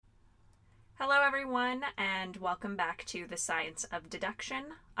Hello everyone, and welcome back to the Science of Deduction.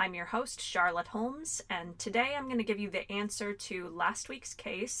 I'm your host, Charlotte Holmes, and today I'm going to give you the answer to last week's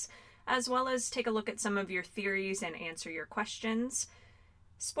case, as well as take a look at some of your theories and answer your questions.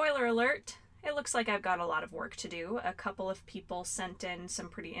 Spoiler alert, it looks like I've got a lot of work to do. A couple of people sent in some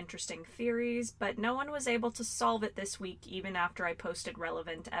pretty interesting theories, but no one was able to solve it this week even after I posted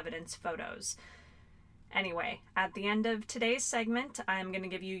relevant evidence photos. Anyway, at the end of today's segment, I'm going to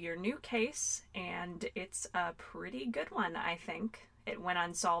give you your new case, and it's a pretty good one, I think. It went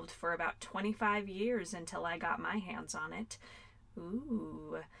unsolved for about 25 years until I got my hands on it.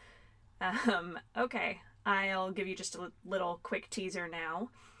 Ooh. Okay, I'll give you just a little quick teaser now.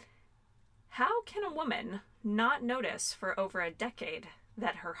 How can a woman not notice for over a decade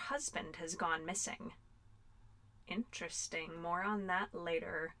that her husband has gone missing? Interesting. More on that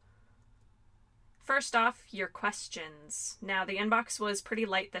later. First off, your questions. Now, the inbox was pretty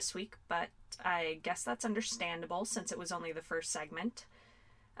light this week, but I guess that's understandable since it was only the first segment.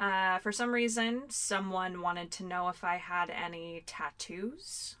 For some reason, someone wanted to know if I had any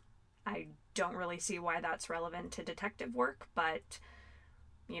tattoos. I don't really see why that's relevant to detective work, but,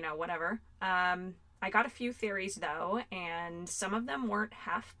 whatever. I got a few theories, though, and some of them weren't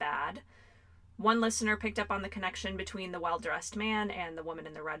half bad. One listener picked up on the connection between the well-dressed man and the woman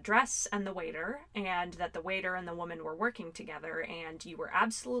in the red dress and the waiter, and that the waiter and the woman were working together, and you were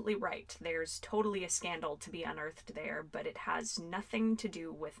absolutely right. There's totally a scandal to be unearthed there, but it has nothing to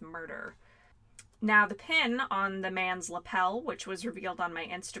do with murder. Now, the pin on the man's lapel, which was revealed on my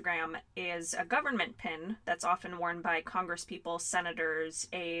Instagram, is a government pin that's often worn by congresspeople, senators,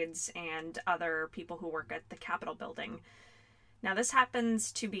 aides, and other people who work at the Capitol building. Now, this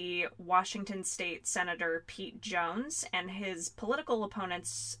happens to be Washington State Senator Pete Jones, and his political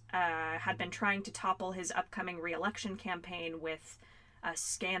opponents had been trying to topple his upcoming re-election campaign with a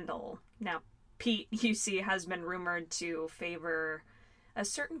scandal. Now, Pete, you see, has been rumored to favor a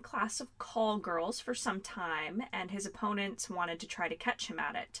certain class of call girls for some time, and his opponents wanted to try to catch him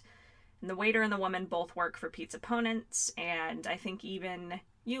at it. And the waiter and the woman both work for Pete's opponents, and I think even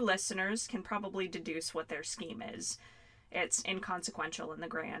you listeners can probably deduce what their scheme is. It's inconsequential in the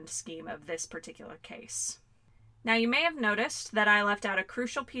grand scheme of this particular case. Now, you may have noticed that I left out a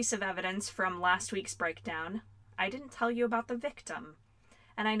crucial piece of evidence from last week's breakdown. I didn't tell you about the victim.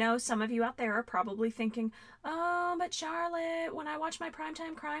 And I know some of you out there are probably thinking, oh, but Charlotte, when I watch my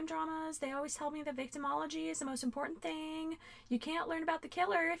primetime crime dramas, they always tell me that victimology is the most important thing. You can't learn about the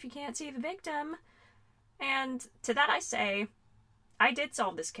killer if you can't see the victim. And to that I say, I did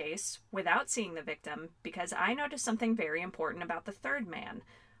solve this case without seeing the victim because I noticed something very important about the third man,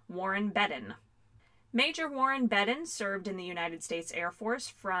 Warren Bedden. Major Warren Bedden served in the United States Air Force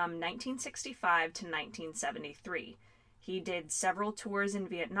from 1965 to 1973. He did several tours in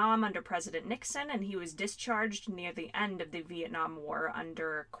Vietnam under President Nixon, and he was discharged near the end of the Vietnam War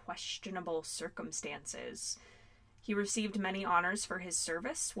under questionable circumstances. He received many honors for his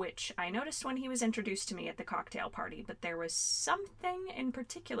service, which I noticed when he was introduced to me at the cocktail party, but there was something in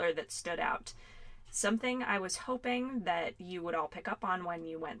particular that stood out. Something I was hoping that you would all pick up on when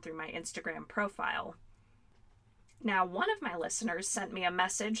you went through my Instagram profile. Now, one of my listeners sent me a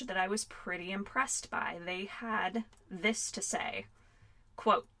message that I was pretty impressed by. They had this to say,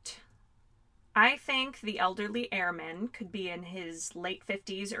 quote, I think the elderly airman could be in his late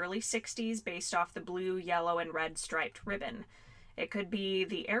 50s, early 60s based off the blue, yellow, and red striped ribbon. It could be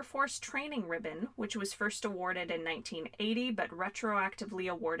the Air Force training ribbon, which was first awarded in 1980 but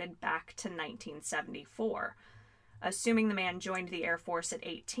retroactively awarded back to 1974. Assuming the man joined the Air Force at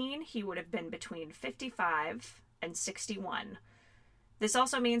 18, he would have been between 55 and 61. This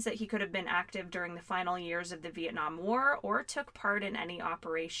also means that he could have been active during the final years of the Vietnam War or took part in any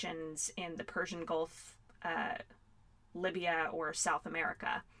operations in the Persian Gulf, Libya, or South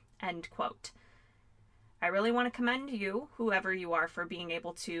America. End quote. I really want to commend you, whoever you are, for being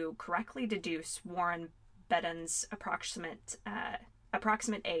able to correctly deduce Warren Bedden's approximate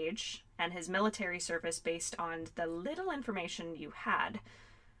age and his military service based on the little information you had.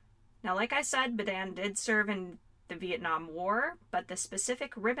 Now, like I said, Bedden did serve in the Vietnam War, but the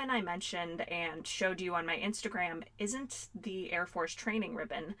specific ribbon I mentioned and showed you on my Instagram isn't the Air Force training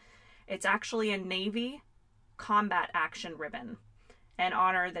ribbon. It's actually a Navy combat action ribbon, an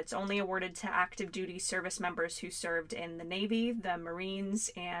honor that's only awarded to active duty service members who served in the Navy, the Marines,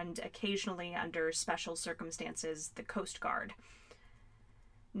 and occasionally, under special circumstances, the Coast Guard.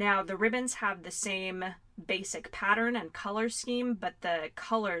 Now, the ribbons have the same basic pattern and color scheme, but the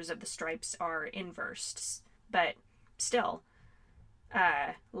colors of the stripes are inversed. But still,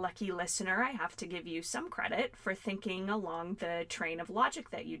 Lucky listener, I have to give you some credit for thinking along the train of logic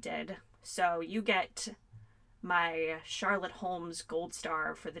that you did. So you get my Charlotte Holmes gold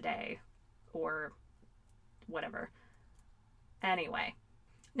star for the day. Or whatever. Anyway.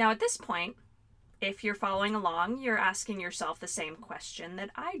 Now at this point, if you're following along, you're asking yourself the same question that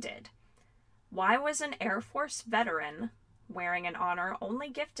I did. Why was an Air Force veteran wearing an honor only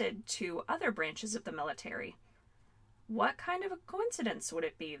gifted to other branches of the military? What kind of a coincidence would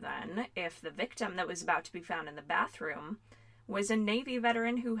it be then if the victim that was about to be found in the bathroom was a Navy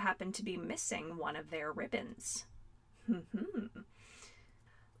veteran who happened to be missing one of their ribbons?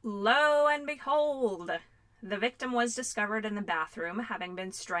 Lo and behold, the victim was discovered in the bathroom having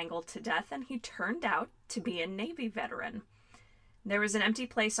been strangled to death, and he turned out to be a Navy veteran. There was an empty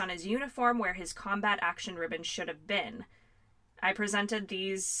place on his uniform where his combat action ribbon should have been. I presented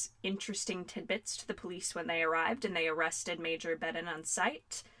these interesting tidbits to the police when they arrived, and they arrested Major Bedin on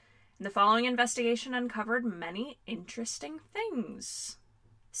sight. And the following investigation uncovered many interesting things.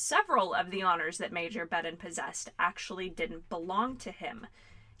 Several of the honors that Major Bedin possessed actually didn't belong to him.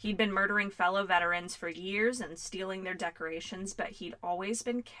 He'd been murdering fellow veterans for years and stealing their decorations, but he'd always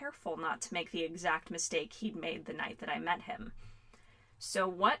been careful not to make the exact mistake he'd made the night that I met him. So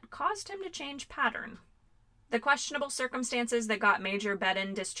what caused him to change pattern? The questionable circumstances that got Major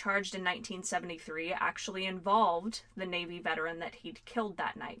Bedin discharged in 1973 actually involved the Navy veteran that he'd killed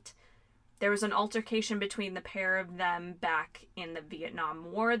that night. There was an altercation between the pair of them back in the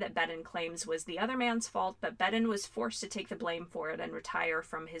Vietnam War that Bedin claims was the other man's fault, but Bedin was forced to take the blame for it and retire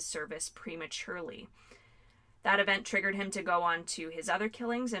from his service prematurely. That event triggered him to go on to his other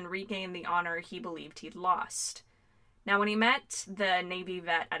killings and regain the honor he believed he'd lost. Now, when he met the Navy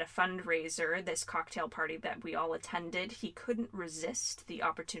vet at a fundraiser, this cocktail party that we all attended, he couldn't resist the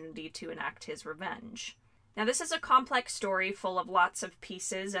opportunity to enact his revenge. Now, this is a complex story full of lots of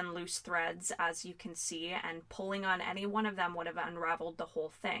pieces and loose threads, as you can see, and pulling on any one of them would have unraveled the whole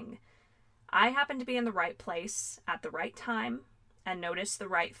thing. I happened to be in the right place at the right time and noticed the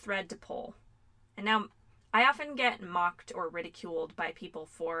right thread to pull. And now, I often get mocked or ridiculed by people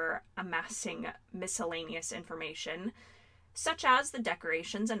for amassing miscellaneous information, such as the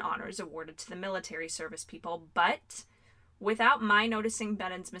decorations and honors awarded to the military service people, but without my noticing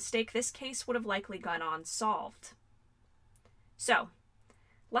Bedin's mistake, this case would have likely gone unsolved. So,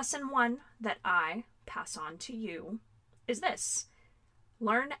 lesson 1 that I pass on to you is this: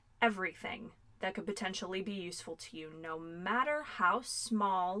 learn everything that could potentially be useful to you, no matter how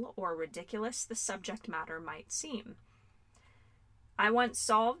small or ridiculous the subject matter might seem. I once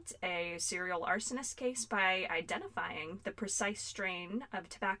solved a serial arsonist case by identifying the precise strain of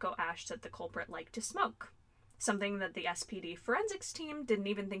tobacco ash that the culprit liked to smoke, something that the SPD forensics team didn't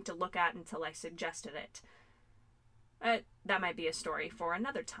even think to look at until I suggested it. That might be a story for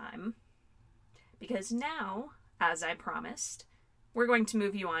another time, because now, as I promised, we're going to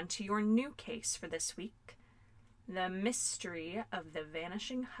move you on to your new case for this week, The Mystery of the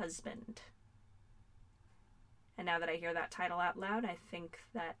Vanishing Husband. And now that I hear that title out loud, I think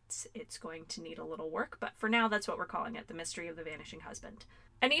that it's going to need a little work, but for now, that's what we're calling it, The Mystery of the Vanishing Husband.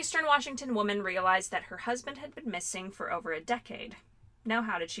 An Eastern Washington woman realized that her husband had been missing for over a decade. Now,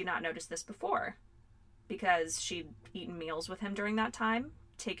 how did she not notice this before? Because she'd eaten meals with him during that time,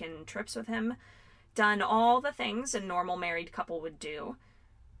 taken trips with him, done all the things a normal married couple would do.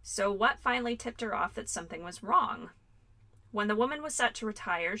 So what finally tipped her off that something was wrong? When the woman was set to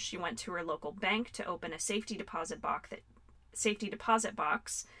retire, she went to her local bank to open a safety deposit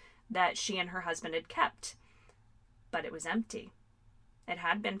box that she and her husband had kept. But it was empty. It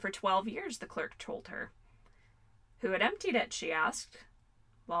had been for 12 years, the clerk told her. Who had emptied it, she asked.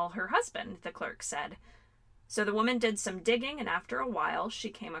 Well, her husband, the clerk said. So the woman did some digging, and after a while, she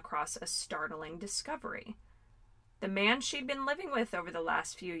came across a startling discovery. The man she'd been living with over the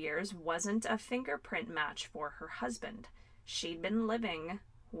last few years wasn't a fingerprint match for her husband. She'd been living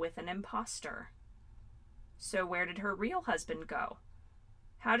with an imposter. So where did her real husband go?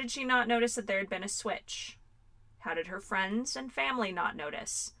 How did she not notice that there had been a switch? How did her friends and family not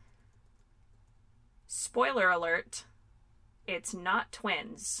notice? Spoiler alert, it's not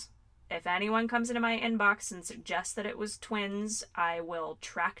twins. If anyone comes into my inbox and suggests that it was twins, I will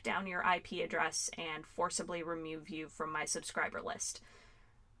track down your IP address and forcibly remove you from my subscriber list.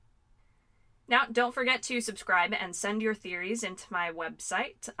 Now, don't forget to subscribe and send your theories into my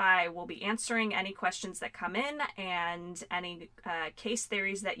website. I will be answering any questions that come in and any case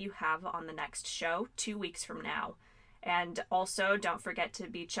theories that you have on the next show 2 weeks from now. And also, don't forget to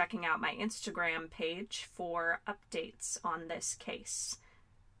be checking out my Instagram page for updates on this case.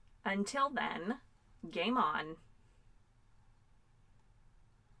 Until then, game on.